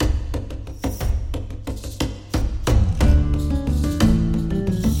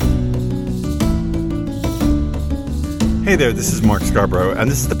Hey there, this is Mark Scarborough, and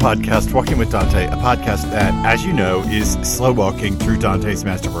this is the podcast Walking with Dante, a podcast that, as you know, is slow walking through Dante's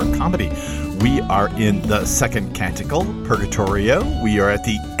masterwork comedy. We are in the second canticle, Purgatorio. We are at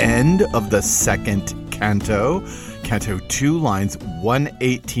the end of the second canto. Canto 2, lines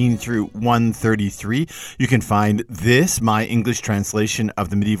 118 through 133. You can find this, my English translation of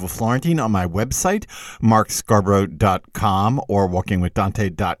the medieval Florentine, on my website, markscarborough.com or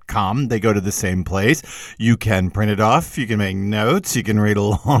walkingwithdante.com. They go to the same place. You can print it off, you can make notes, you can read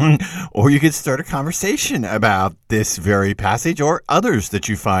along, or you can start a conversation about this very passage or others that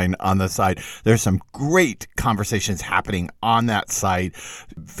you find on the site. There's some great conversations happening on that site.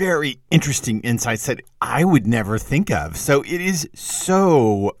 Very interesting insights that I would never think of. So it is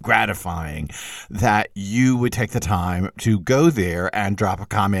so gratifying that you would take the time to go there and drop a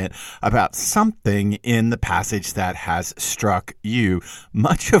comment about something in the passage that has struck you,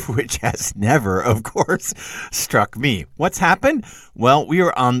 much of which has never, of course, struck me. What's happened? Well, we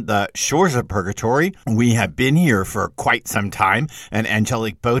are on the shores of Purgatory. We have been here for quite some time. An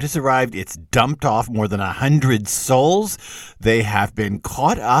angelic boat has arrived. It's dumped off more than 100 souls. They have been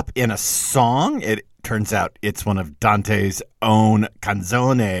caught up in a song. It turns out it's one of Dante's own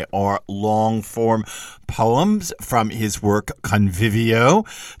canzone, or long-form poems from his work Convivio.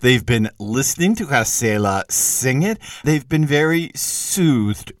 They've been listening to Cato sing it. They've been very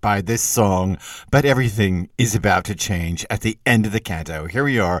soothed by this song, but everything is about to change at the end of the canto. Here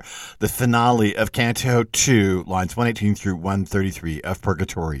we are, the finale of Canto 2, lines 118 through 133 of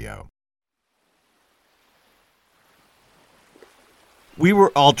Purgatorio. We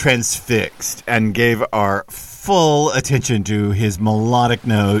were all transfixed and gave our full attention to his melodic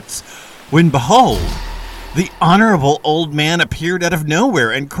notes when, behold, the honorable old man appeared out of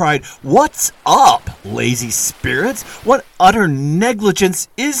nowhere and cried, "What's up, lazy spirits? What utter negligence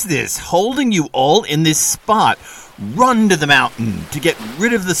is this, holding you all in this spot? Run to the mountain to get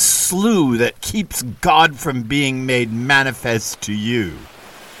rid of the slough that keeps God from being made manifest to you."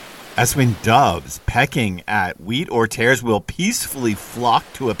 As when doves pecking at wheat or tares will peacefully flock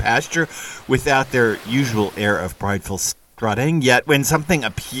to a pasture without their usual air of prideful strutting, yet when something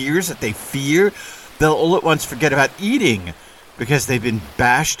appears that they fear, they'll all at once forget about eating because they've been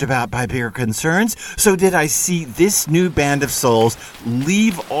bashed about by bigger concerns, so did I see this new band of souls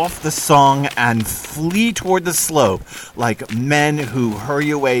leave off the song and flee toward the slope like men who hurry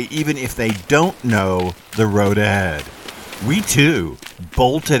away even if they don't know the road ahead. We, too,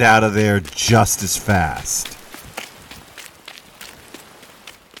 bolted out of there just as fast.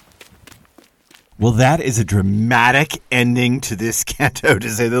 Well, that is a dramatic ending to this canto, to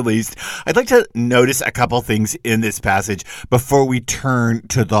say the least. I'd like to notice a couple things in this passage before we turn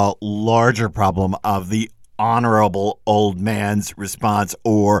to the larger problem of the honorable old man's response,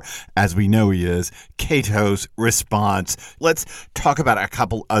 or, as we know he is, Cato's response. Let's talk about a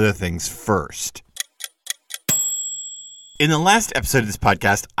couple other things first. In the last episode of this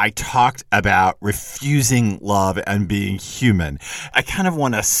podcast, I talked about refusing love and being human. I kind of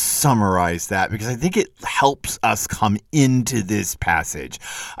want to summarize that because I think it helps us come into this passage.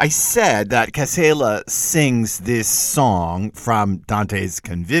 I said that Cato sings this song from Dante's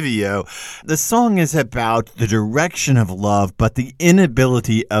Convivio. The song is about the direction of love, but the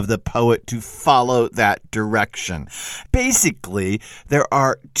inability of the poet to follow that direction. Basically, there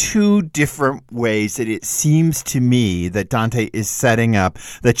are two different ways that it seems to me that Dante is setting up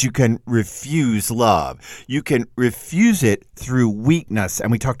that you can refuse love. You can refuse it through weakness.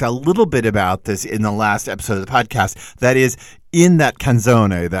 And we talked a little bit about this in the last episode of the podcast. That is, in that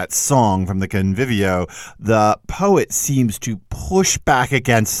canzone, that song from the Convivio, the poet seems to push back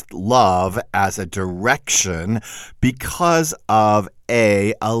against love as a direction because of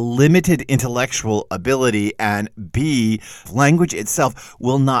A, limited intellectual ability, and B, language itself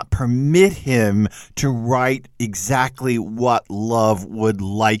will not permit him to write exactly what love would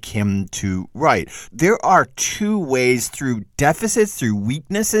like him to write. There are two ways, through deficits, through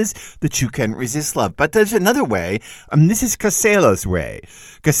weaknesses, that you can resist love. But there's another way, and this is Cato's way.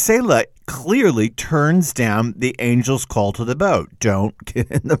 Cato clearly turns down the angel's call to the boat. Don't get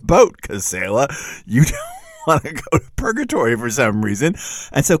in the boat, Cato. You don't want to go to purgatory for some reason.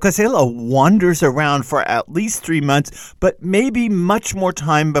 And so Cato wanders around for at least 3 months, but maybe much more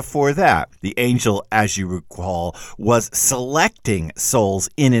time before that. The angel, as you recall, was selecting souls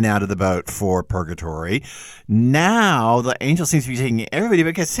in and out of the boat for purgatory. Now the angel seems to be taking everybody,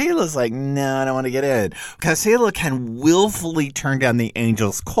 but Cato's like, no, I don't want to get in. Cato can willfully turn down the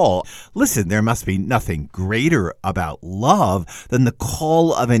angel's call. Listen, there must be nothing greater about love than the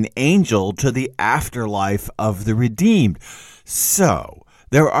call of an angel to the afterlife of the redeemed. So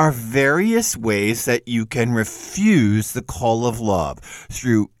There are various ways that you can refuse the call of love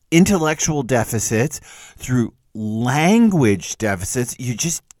through intellectual deficits, through language deficits. You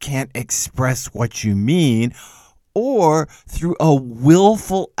just can't express what you mean, or through a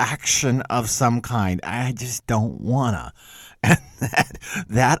willful action of some kind. I just don't wanna. And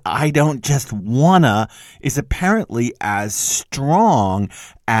that I don't just wanna is apparently as strong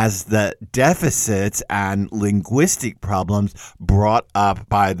as the deficits and linguistic problems brought up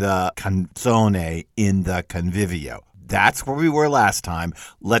by the canzone in the Convivio. That's where we were last time.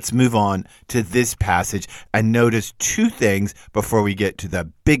 Let's move on to this passage and notice two things before we get to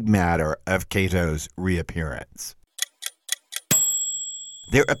the big matter of Cato's reappearance.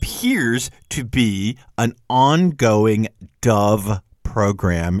 There appears to be an ongoing dove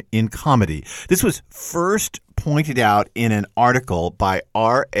program in comedy. This was first pointed out in an article by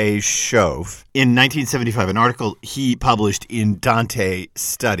R.A. Schoaf in 1975, an article he published in Dante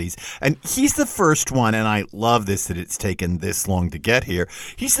Studies. And he's the first one, and I love this that it's taken this long to get here.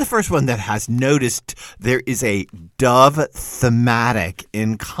 He's the first one that has noticed there is a dove thematic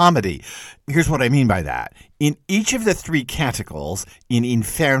in comedy. Here's what I mean by that. In each of the three canticles, in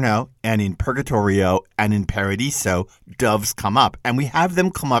Inferno and in Purgatorio and in Paradiso, doves come up. And we have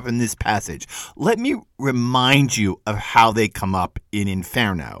them come up in this passage. Let me remind you of how they come up in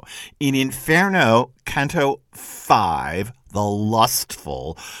Inferno. In Inferno, Canto 5, the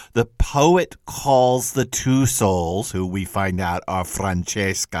lustful, the poet calls the two souls, who we find out are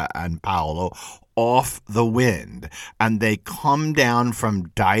Francesca and Paolo, off the wind, and they come down from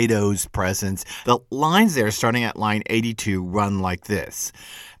Dido's presence. The lines there, starting at line 82, run like this.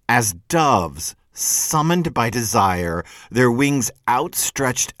 As doves summoned by desire, their wings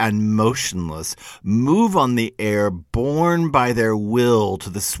outstretched and motionless, move on the air, borne by their will to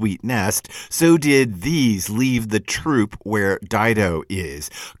the sweet nest, so did these leave the troop where Dido is,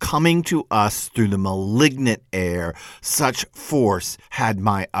 coming to us through the malignant air. Such force had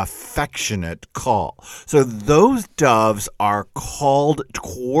my affectionate call. So those doves are called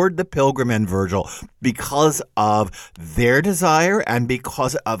toward the pilgrim and Virgil because of their desire and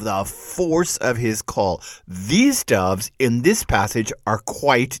because of the force of his call. These doves in this passage are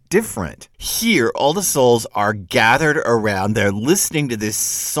quite different. Here, all the souls are gathered around. They're listening to this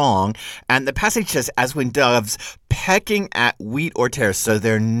song, and the passage says, as when doves pecking at wheat or tares. So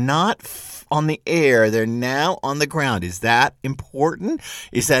they're not on the air, they're now on the ground. Is that important?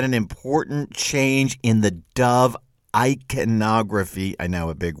 Is that an important change in the dove iconography? I know,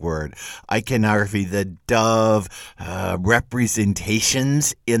 a big word. Iconography, the dove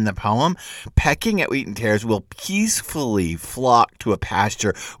representations in the poem. Pecking at wheat and tares will peacefully flock to a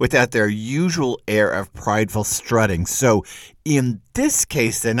pasture without their usual air of prideful strutting. So in this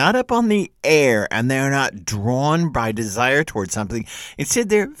case, they're not up on the air and they're not drawn by desire towards something. Instead,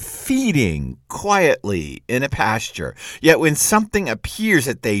 they're feeding quietly in a pasture. Yet when something appears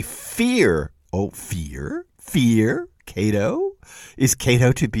that they fear, fear, Cato? Is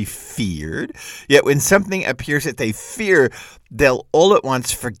Cato to be feared? Yet when something appears that they fear, they'll all at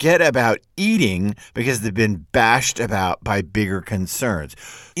once forget about eating because they've been bashed about by bigger concerns.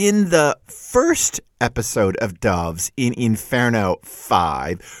 In the first episode of doves, in Inferno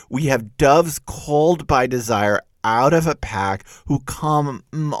 5, we have doves called by desire out of a pack who come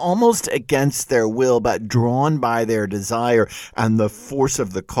almost against their will, but drawn by their desire and the force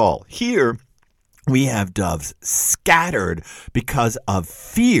of the call. Here, we have doves scattered because of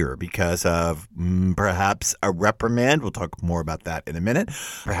fear, because of perhaps a reprimand. We'll talk more about that in a minute.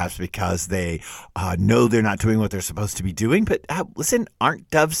 Perhaps because they know they're not doing what they're supposed to be doing. But listen, aren't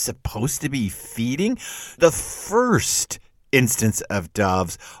doves supposed to be feeding? The first instance of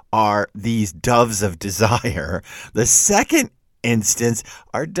doves are these doves of desire. The second instance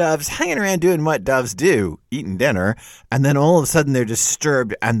are doves hanging around doing what doves do, eating dinner, and then all of a sudden they're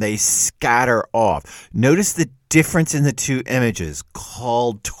disturbed and they scatter off. Notice the difference in the two images,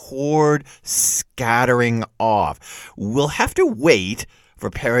 called toward, scattering off. We'll have to wait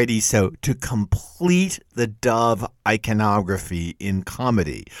for Paradiso to complete the dove iconography in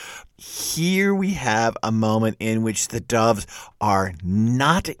comedy. Here we have a moment in which the doves are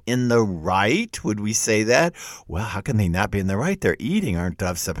not in the right. Would we say that? Well, how can they not be in the right? They're eating. Aren't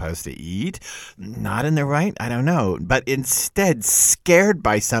doves supposed to eat? Not in the right? I don't know. But instead, scared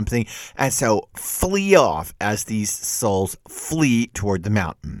by something, and so flee off as these souls flee toward the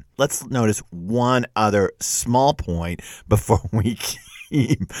mountain. Let's notice one other small point before we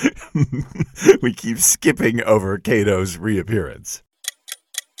keep skipping over Cato's reappearance.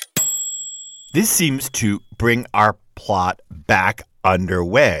 This seems to bring our plot back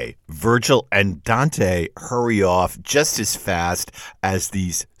underway. Virgil and Dante hurry off just as fast as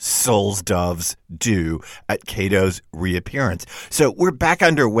these souls doves do at Cato's reappearance. So we're back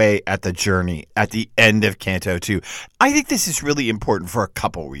underway at the journey at the end of Canto 2. I think this is really important for a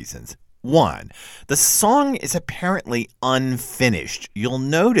couple reasons. One, the song is apparently unfinished. You'll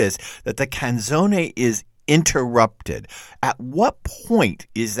notice that the canzone is interrupted. At what point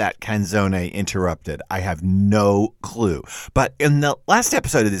is that canzone interrupted? I have no clue. But in the last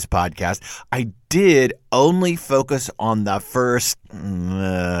episode of this podcast, I did only focus on the first,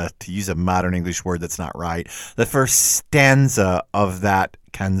 to use a modern English word that's not right, the first stanza of that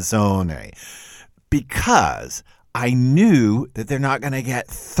canzone, because I knew that they're not going to get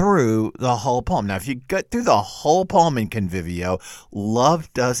through the whole poem. Now, if you get through the whole poem in Convivio, love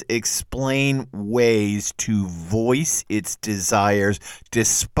does explain ways to voice its desires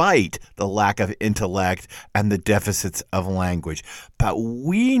despite the lack of intellect and the deficits of language. But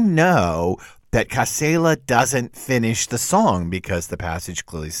we know that Casella doesn't finish the song because the passage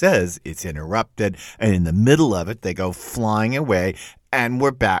clearly says it's interrupted, and in the middle of it, they go flying away, and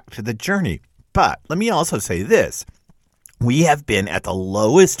we're back to the journey. But let me also say this. We have been at the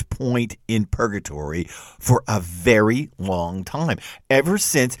lowest point in purgatory for a very long time. Ever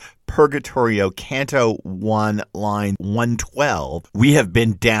since Purgatorio, Canto 1, line 112, we have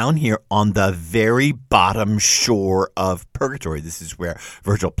been down here on the very bottom shore of purgatory. This is where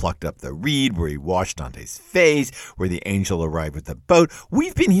Virgil plucked up the reed, where he washed Dante's face, where the angel arrived with the boat.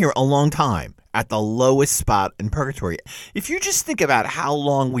 We've been here a long time at the lowest spot in purgatory. If you just think about how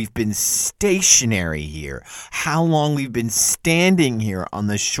long we've been stationary here, how long we've been standing here on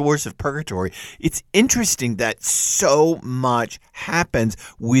the shores of purgatory, it's interesting that so much happens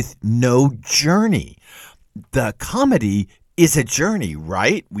with no journey. The comedy is a journey,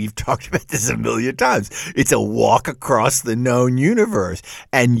 right? We've talked about this a million times. It's a walk across the known universe.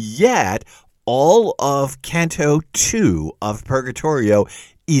 And yet, all of Canto 2 of Purgatorio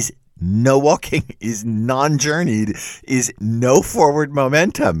is no walking, is non-journeyed, is no forward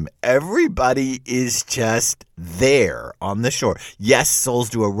momentum. Everybody is just there on the shore. Yes, souls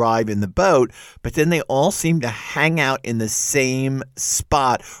do arrive in the boat, but then they all seem to hang out in the same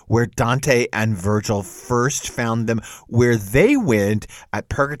spot where Dante and Virgil first found them, where they went at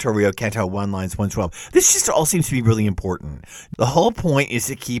Purgatorio, Canto 1, lines 112. This just all seems to be really important. The whole point is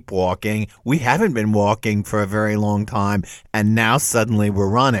to keep walking. We haven't been walking for a very long time, and now suddenly we're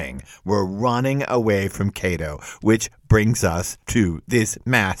running. We're running away from Cato, which brings us to this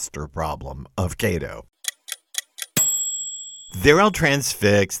master problem of Cato. They're all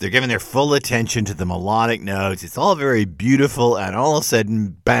transfixed. They're giving their full attention to the melodic notes. It's all very beautiful. And all of a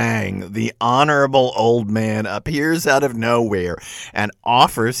sudden, bang, the honorable old man appears out of nowhere and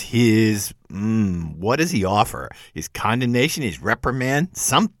offers his, what does he offer? His condemnation, his reprimand,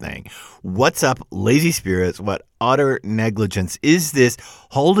 something. What's up, lazy spirits? What utter negligence is this,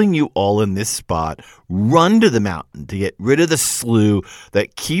 holding you all in this spot? Run to the mountain to get rid of the slough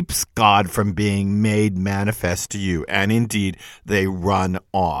that keeps God from being made manifest to you. And indeed, they run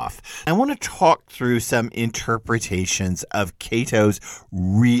off. I want to talk through some interpretations of Cato's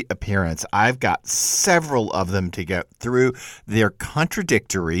reappearance. I've got several of them to get through. They're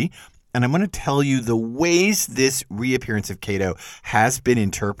contradictory. And I'm going to tell you the ways this reappearance of Cato has been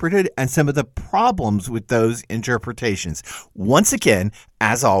interpreted and some of the problems with those interpretations. Once again,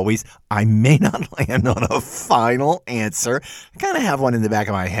 as always, I may not land on a final answer. I kind of have one in the back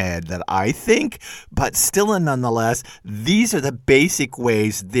of my head that I think, but still and nonetheless, these are the basic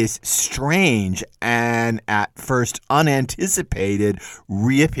ways this strange and at first unanticipated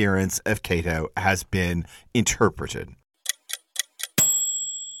reappearance of Cato has been interpreted.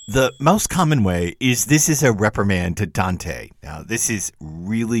 The most common way is this is a reprimand to Dante. Now, this is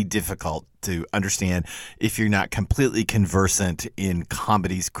really difficult to understand if you're not completely conversant in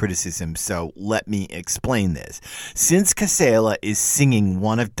comedy's criticism, so let me explain this. Since Casella is singing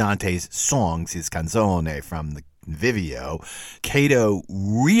one of Dante's songs, his canzone from the Convivio, Cato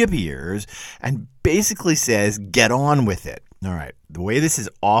reappears and basically says, get on with it. All right. The way this is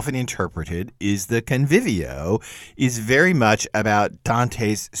often interpreted is the Convivio is very much about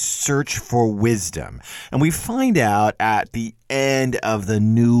Dante's search for wisdom. And we find out at the end of the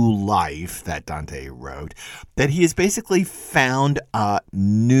new life that Dante wrote that he has basically found a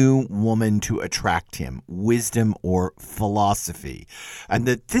new woman to attract him, wisdom or philosophy. And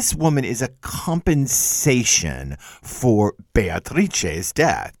that this woman is a compensation for Beatrice's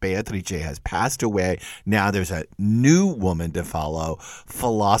death. Beatrice has passed away. Now there's a new woman to follow,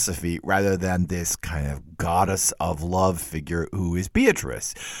 philosophy, rather than this kind of goddess of love figure who is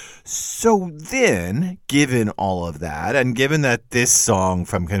Beatrice. So then, given all of that, and given that this song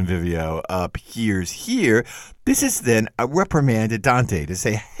from Convivio appears here, this is then a reprimand to Dante to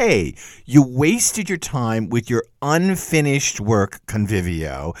say, hey, you wasted your time with your unfinished work,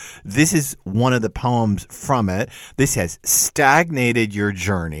 Convivio. This is one of the poems from it. This has stagnated your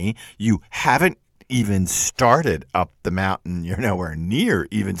journey. You haven't even started up the mountain. You're nowhere near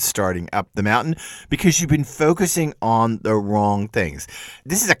even starting up the mountain because you've been focusing on the wrong things.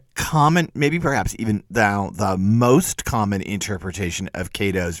 This is a common, maybe perhaps even the most common interpretation of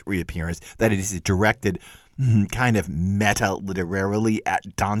Cato's reappearance, that it is directed kind of meta-literarily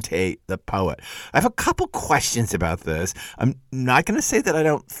at Dante the poet. I have a couple questions about this. I'm not going to say that I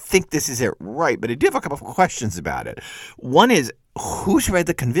don't think this is it right, but I do have a couple of questions about it. One is, who's read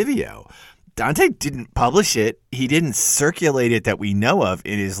the Convivio? Dante didn't publish it. He didn't circulate it that we know of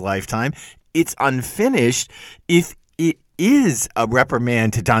in his lifetime. It's unfinished. If it is a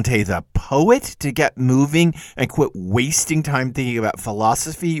reprimand to Dante the poet to get moving and quit wasting time thinking about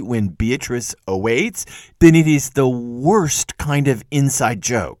philosophy when Beatrice awaits, then it is the worst kind of inside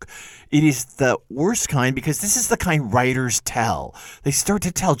joke. It is the worst kind because this is the kind writers tell. They start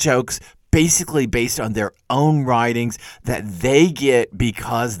to tell jokes basically based on their own writings that they get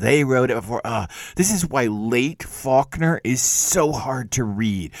because they wrote it before. This is why late Faulkner is so hard to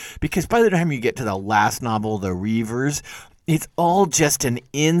read, because by the time you get to the last novel, The Reivers, it's all just an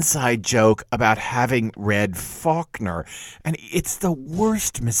inside joke about having read Faulkner. And it's the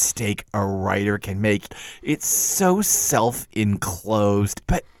worst mistake a writer can make. It's so self-enclosed.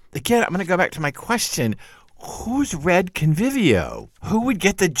 But again, I'm going to go back to my question. Who's read Convivio? Who would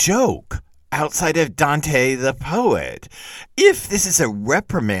get the joke outside of Dante the poet? If this is a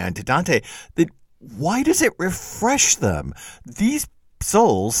reprimand to Dante, then why does it refresh them? These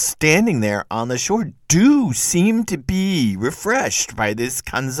souls standing there on the shore do seem to be refreshed by this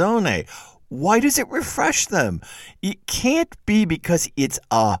canzone. Why does it refresh them? It can't be because it's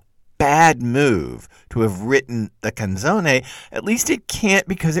a bad move to have written the canzone. At least it can't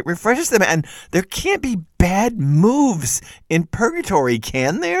because it refreshes them. And there can't be bad moves in purgatory,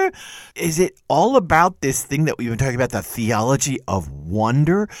 can there? Is it all about this thing that we've been talking about, the theology of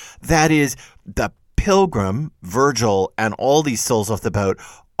wonder? That is, the pilgrim, Virgil, and all these souls off the boat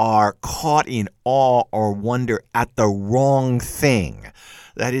are caught in awe or wonder at the wrong thing.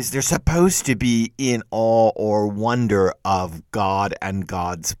 That is, they're supposed to be in awe or wonder of God and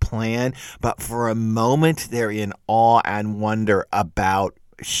God's plan, but for a moment they're in awe and wonder about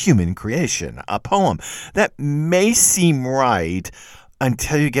human creation, a poem. That may seem right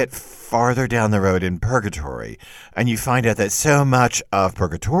until you get farther down the road in Purgatory, and you find out that so much of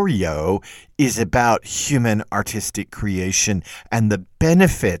Purgatorio is about human artistic creation and the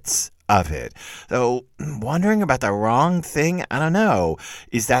benefits of it. So, wondering about the wrong thing? I don't know.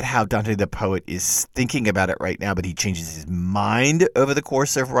 Is that how Dante the poet is thinking about it right now, but he changes his mind over the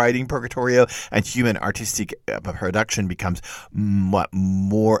course of writing Purgatorio, and human artistic production becomes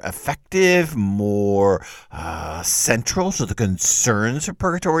more effective, more central to the concerns of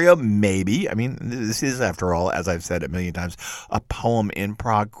Purgatorio? Maybe. I mean, this is, after all, as I've said a million times, a poem in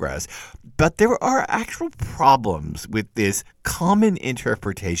progress. But there are actual problems with this common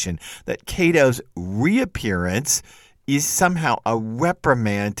interpretation that Cato's reappearance is somehow a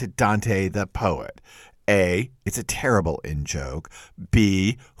reprimand to Dante the poet. A, it's a terrible in-joke.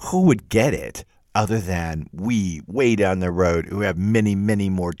 B, who would get it other than we way down the road who have many, many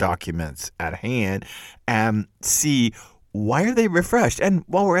more documents at hand? And C, why are they refreshed? And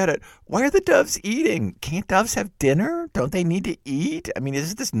while we're at it, why are the doves eating? Can't doves have dinner? Don't they need to eat? I mean,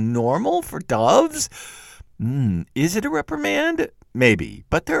 is this normal for doves? Is it a reprimand? Maybe.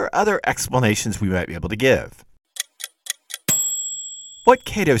 But there are other explanations we might be able to give. What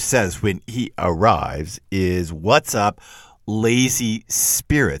Cato says when he arrives is, "What's up, lazy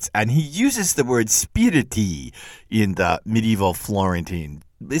spirits?" And he uses the word spiriti in the medieval Florentine.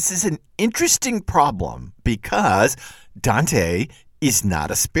 This is an interesting problem because Dante is not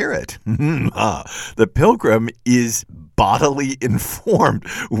a spirit. The pilgrim is bodily informed.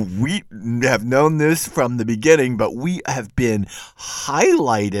 We have known this from the beginning, but we have been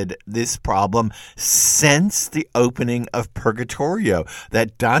highlighted this problem since the opening of Purgatorio,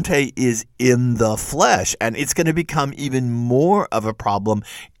 that Dante is in the flesh, and it's going to become even more of a problem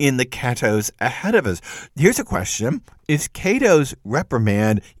in the cantos ahead of us. Here's a question. Is Cato's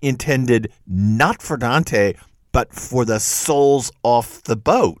reprimand intended not for Dante, but for the souls off the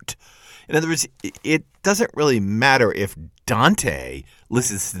boat? In other words, it doesn't really matter if Dante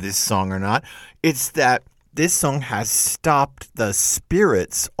listens to this song or not. It's that this song has stopped the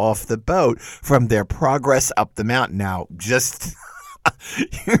spirits off the boat from their progress up the mountain. Now, just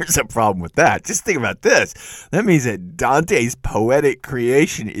here's a problem with that. Just think about this. That means that Dante's poetic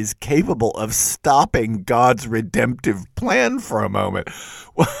creation is capable of stopping God's redemptive plan for a moment.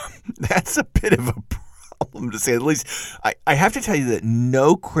 Well, that's a bit of a problem, to say the least. I have to tell you that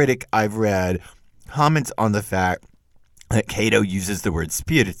no critic I've read comments on the fact that Cato uses the word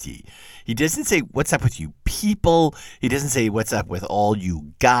spiriti. He doesn't say, what's up with you people? He doesn't say, what's up with all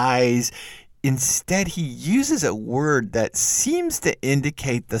you guys? Instead, he uses a word that seems to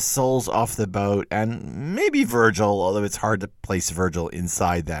indicate the souls off the boat, and maybe Virgil, although it's hard to place Virgil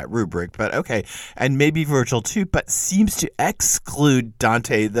inside that rubric, but okay, and maybe Virgil too, but seems to exclude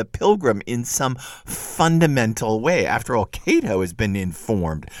Dante the pilgrim in some fundamental way. After all, Cato has been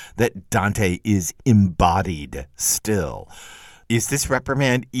informed that Dante is embodied still. Is this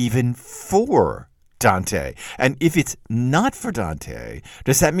reprimand even for Dante? And if it's not for Dante,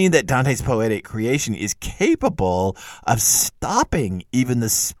 does that mean that Dante's poetic creation is capable of stopping even the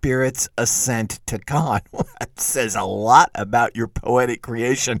spirit's ascent to God? That says a lot about your poetic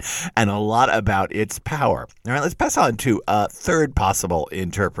creation and a lot about its power. All right, let's pass on to a third possible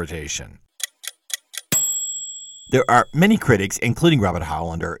interpretation. There are many critics, including Robert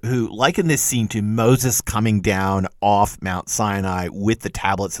Hollander, who liken this scene to Moses coming down off Mount Sinai with the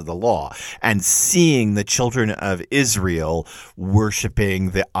tablets of the law and seeing the children of Israel worshiping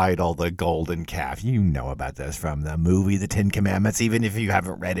the idol, the golden calf. You know about this from the movie The Ten Commandments. Even if you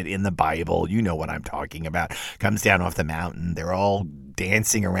haven't read it in the Bible, you know what I'm talking about. Comes down off the mountain. They're all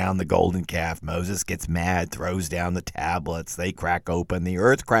dancing around the golden calf. Moses gets mad, throws down the tablets. They crack open. The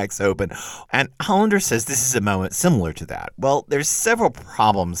earth cracks open. And Hollander says this is a moment similar to that. Well, there's several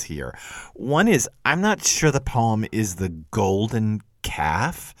problems here. One is I'm not sure the poem is the golden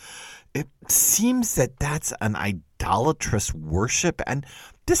calf. It seems that that's an idolatrous worship, and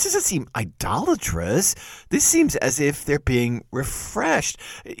this doesn't seem idolatrous. This seems as if they're being refreshed.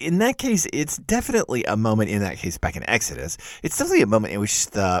 In that case, it's definitely a moment, in that case back in Exodus, it's definitely a moment in which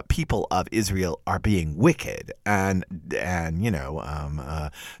the people of Israel are being wicked and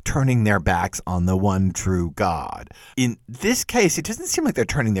turning their backs on the one true God. In this case, it doesn't seem like they're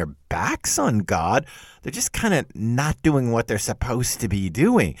turning their backs on God. They're just kind of not doing what they're supposed to be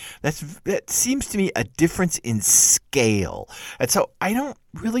doing. That seems to me a difference in scale. And so I don't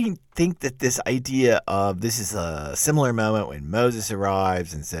really think that this idea of this is a similar moment when Moses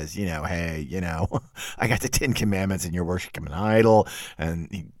arrives and says, hey, I got the 10 Commandments and you're worshiping an idol, and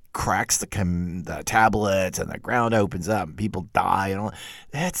he cracks the tablets and the ground opens up and people die and all.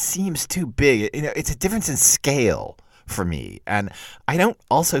 That seems too big. It's a difference in scale for me. And I don't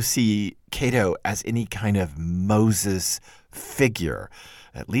also see Cato as any kind of Moses figure.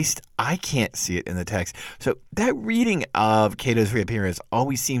 At least I can't see it in the text. So that reading of Cato's reappearance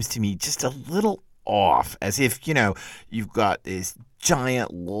always seems to me just a little off, as if, you've got this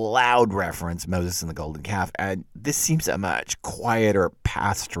giant, loud reference, Moses and the golden calf, and this seems a much quieter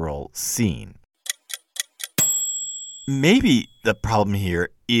pastoral scene. Maybe the problem here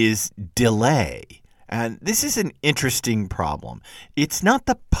is delay. And this is an interesting problem. It's not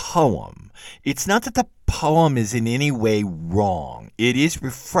the poem. It's not that the poem is in any way wrong. It is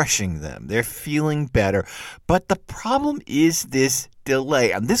refreshing them. They're feeling better. But the problem is this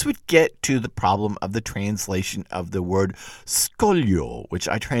delay. And this would get to the problem of the translation of the word scolio, which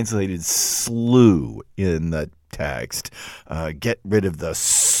I translated slew in the text. Get rid of the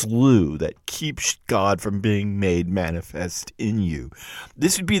slew that keeps God from being made manifest in you.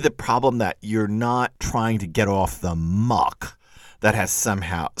 This would be the problem, that you're not trying to get off the muck that has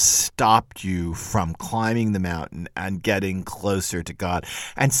somehow stopped you from climbing the mountain and getting closer to God.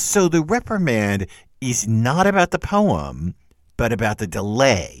 And so the reprimand is not about the poem, but about the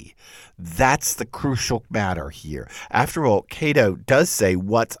delay. That's the crucial matter here. After all, Cato does say,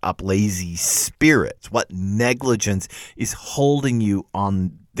 what's up, lazy spirits? What negligence is holding you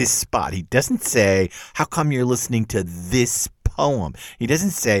on this spot? He doesn't say, how come you're listening to this poem? He doesn't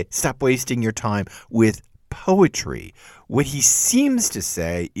say, stop wasting your time with poetry. What he seems to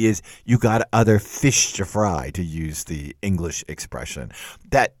say is, you got other fish to fry, to use the English expression.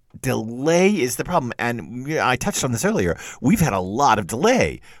 That delay is the problem. And I touched on this earlier. We've had a lot of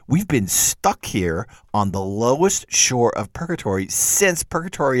delay. We've been stuck here on the lowest shore of Purgatory since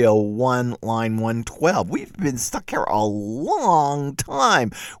Purgatorio 1, line 112. We've been stuck here a long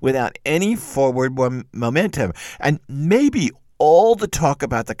time without any forward momentum. And maybe all the talk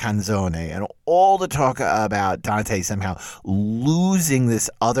about the canzone and all the talk about Dante somehow losing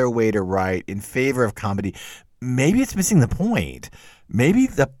this other way to write in favor of comedy, maybe it's missing the point. Maybe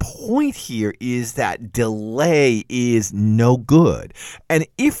the point here is that delay is no good. And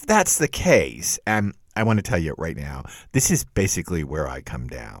if that's the case, and I want to tell you right now, this is basically where I come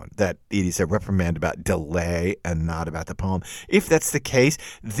down, that it is a reprimand about delay and not about the poem. If that's the case,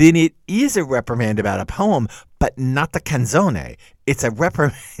 then it is a reprimand about a poem, but not the canzone. It's a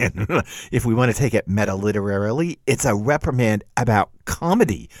reprimand, if we want to take it meta-literarily, it's a reprimand about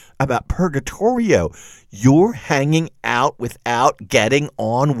comedy, about Purgatorio. You're hanging out without getting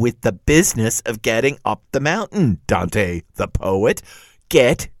on with the business of getting up the mountain, Dante the poet.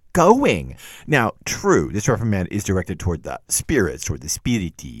 Get going. Now, true, this reprimand is directed toward the spirits, toward the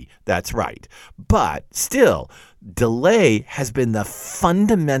spiriti. That's right. But still, delay has been the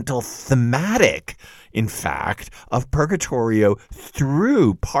fundamental thematic, in fact, of Purgatorio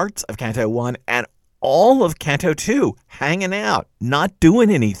through parts of Canto 1 and all of Canto 2, hanging out, not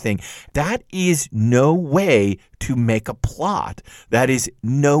doing anything. That is no way to make a plot. That is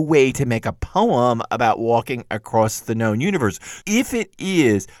no way to make a poem about walking across the known universe. If it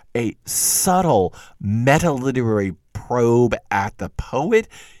is a subtle meta-literary probe at the poet,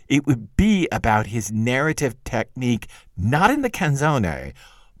 it would be about his narrative technique, not in the canzone,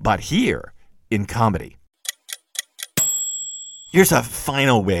 but here in comedy. Here's a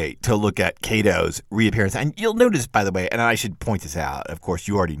final way to look at Cato's reappearance. And you'll notice, by the way, and I should point this out, of course,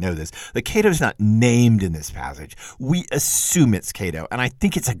 you already know this, that Cato's not named in this passage. We assume it's Cato, and I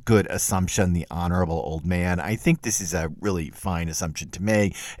think it's a good assumption, the honorable old man. I think this is a really fine assumption to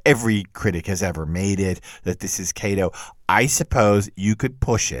make. Every critic has ever made it, that this is Cato. I suppose you could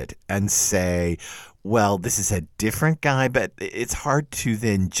push it and say, well, this is a different guy, but it's hard to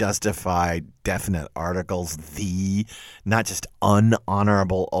then justify definite articles. The, not just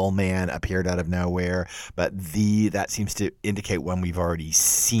unhonorable old man appeared out of nowhere, but that seems to indicate one we've already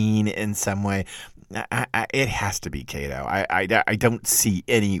seen in some way. It has to be Cato. I don't see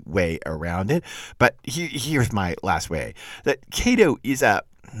any way around it. But here's my last way. That Cato is a,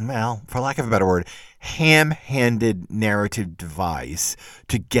 well, for lack of a better word, ham-handed narrative device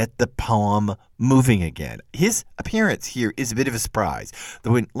to get the poem moving again. His appearance here is a bit of a surprise.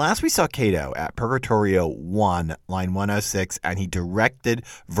 When last we saw Cato at Purgatorio 1, line 106, and he directed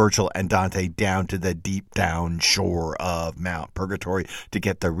Virgil and Dante down to the deep down shore of Mount Purgatory to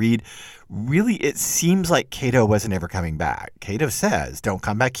get the reed, really it seems like Cato wasn't ever coming back. Cato says, don't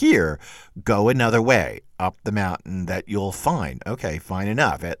come back here, go another way up the mountain that you'll find. Okay, fine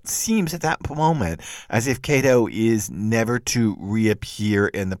enough. It seems at that moment as if Cato is never to reappear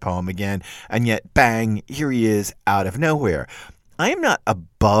in the poem again, and yet, bang, here he is out of nowhere. I am not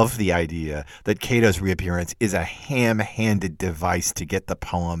above the idea that Cato's reappearance is a ham-handed device to get the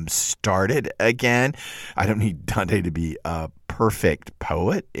poem started again. I don't need Dante to be a perfect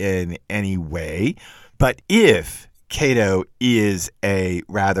poet in any way, but if Cato is a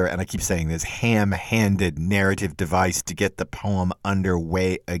rather, and I keep saying this, ham-handed narrative device to get the poem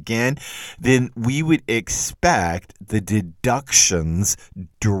underway again, then we would expect the deductions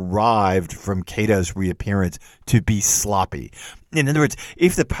derived from Cato's reappearance to be sloppy. In other words,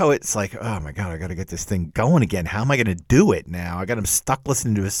 if the poet's like, oh my God, I got to get this thing going again. How am I going to do it now? I got him stuck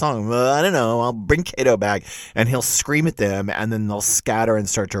listening to a song. Well, I don't know. I'll bring Cato back and he'll scream at them and then they'll scatter and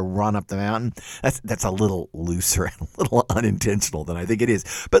start to run up the mountain. That's a little looser and a little unintentional than I think it is.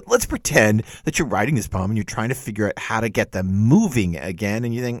 But let's pretend that you're writing this poem and you're trying to figure out how to get them moving again.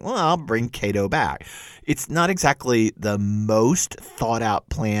 And you think, well, I'll bring Cato back. It's not exactly the most thought out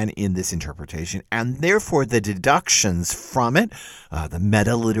plan in this interpretation, and therefore the deductions from it, the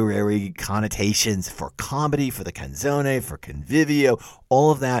meta-literary connotations for comedy, for the canzone, for convivio, all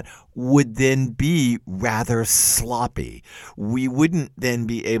of that would then be rather sloppy. We wouldn't then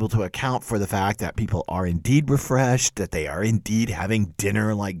be able to account for the fact that people are indeed refreshed, that they are indeed having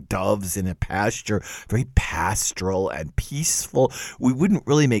dinner like doves in a pasture, very pastoral and peaceful. We wouldn't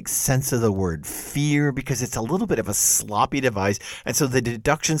really make sense of the word fear because it's a little bit of a sloppy device, and so the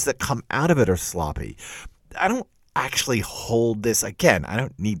deductions that come out of it are sloppy. I don't actually hold this, again, I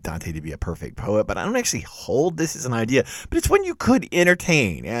don't need Dante to be a perfect poet, but I don't actually hold this as an idea, but it's one you could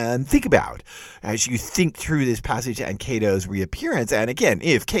entertain and think about as you think through this passage and Cato's reappearance. And again,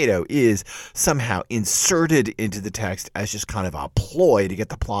 if Cato is somehow inserted into the text as just kind of a ploy to get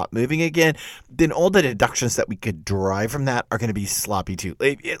the plot moving again, then all the deductions that we could derive from that are going to be sloppy too.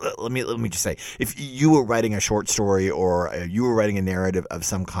 Let me just say, if you were writing a short story or you were writing a narrative of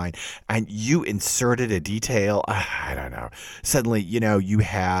some kind and you inserted a detail, I don't know, suddenly, you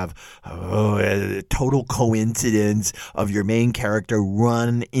have a total coincidence of your main character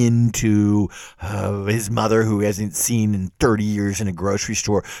run into his mother who hasn't seen in 30 years in a grocery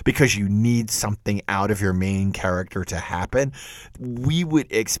store because you need something out of your main character to happen. We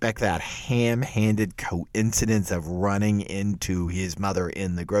would expect that ham-handed coincidence of running into his mother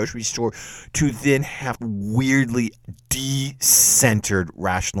in the grocery store to then have weirdly de-centered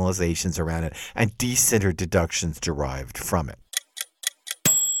rationalizations around it and de-centered deductions derived from it.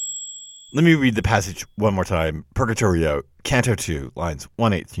 Let me read the passage one more time. Purgatorio, Canto 2, lines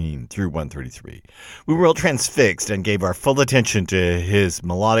 118 through 133. We were all transfixed and gave our full attention to his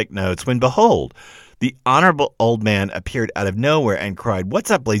melodic notes when, behold, the honorable old man appeared out of nowhere and cried,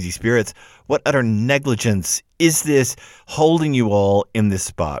 "What's up, lazy spirits? What utter negligence is this holding you all in this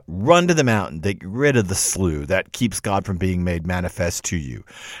spot? Run to the mountain, get rid of the slough that keeps God from being made manifest to you.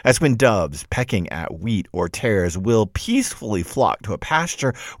 As when doves, pecking at wheat or tares, will peacefully flock to a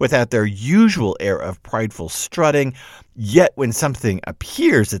pasture without their usual air of prideful strutting, yet when something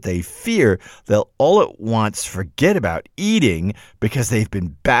appears that they fear, they'll all at once forget about eating because they've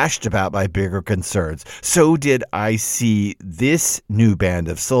been bashed about by bigger concerns. So did I see this new band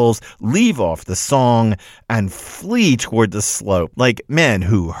of souls leave off the song and flee toward the slope like men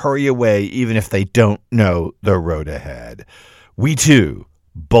who hurry away even if they don't know the road ahead. We too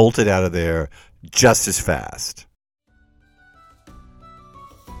bolted out of there just as fast."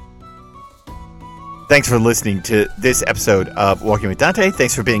 Thanks for listening to this episode of Walking with Dante.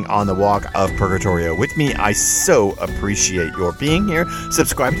 Thanks for being on the walk of Purgatorio with me. I so appreciate your being here.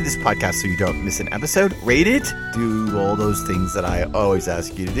 Subscribe to this podcast so you don't miss an episode. Rate it. Do all those things that I always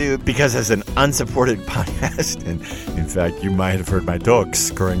ask you to do. Because as an unsupported podcast, and in fact, you might have heard my dog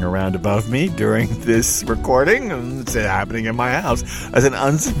scurrying around above me during this recording. It's happening in my house. As an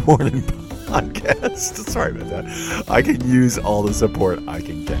unsupported podcast, sorry about that. I can use all the support I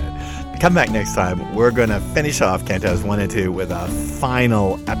can get. Come back next time. We're going to finish off Cantos 1 and 2 with a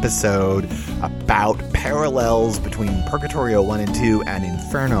final episode about parallels between Purgatorio 1 and 2 and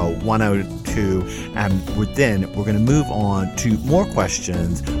Inferno 102. And then we're going to move on to more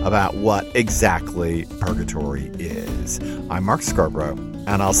questions about what exactly Purgatory is. I'm Mark Scarborough,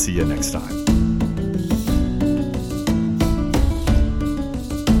 and I'll see you next time.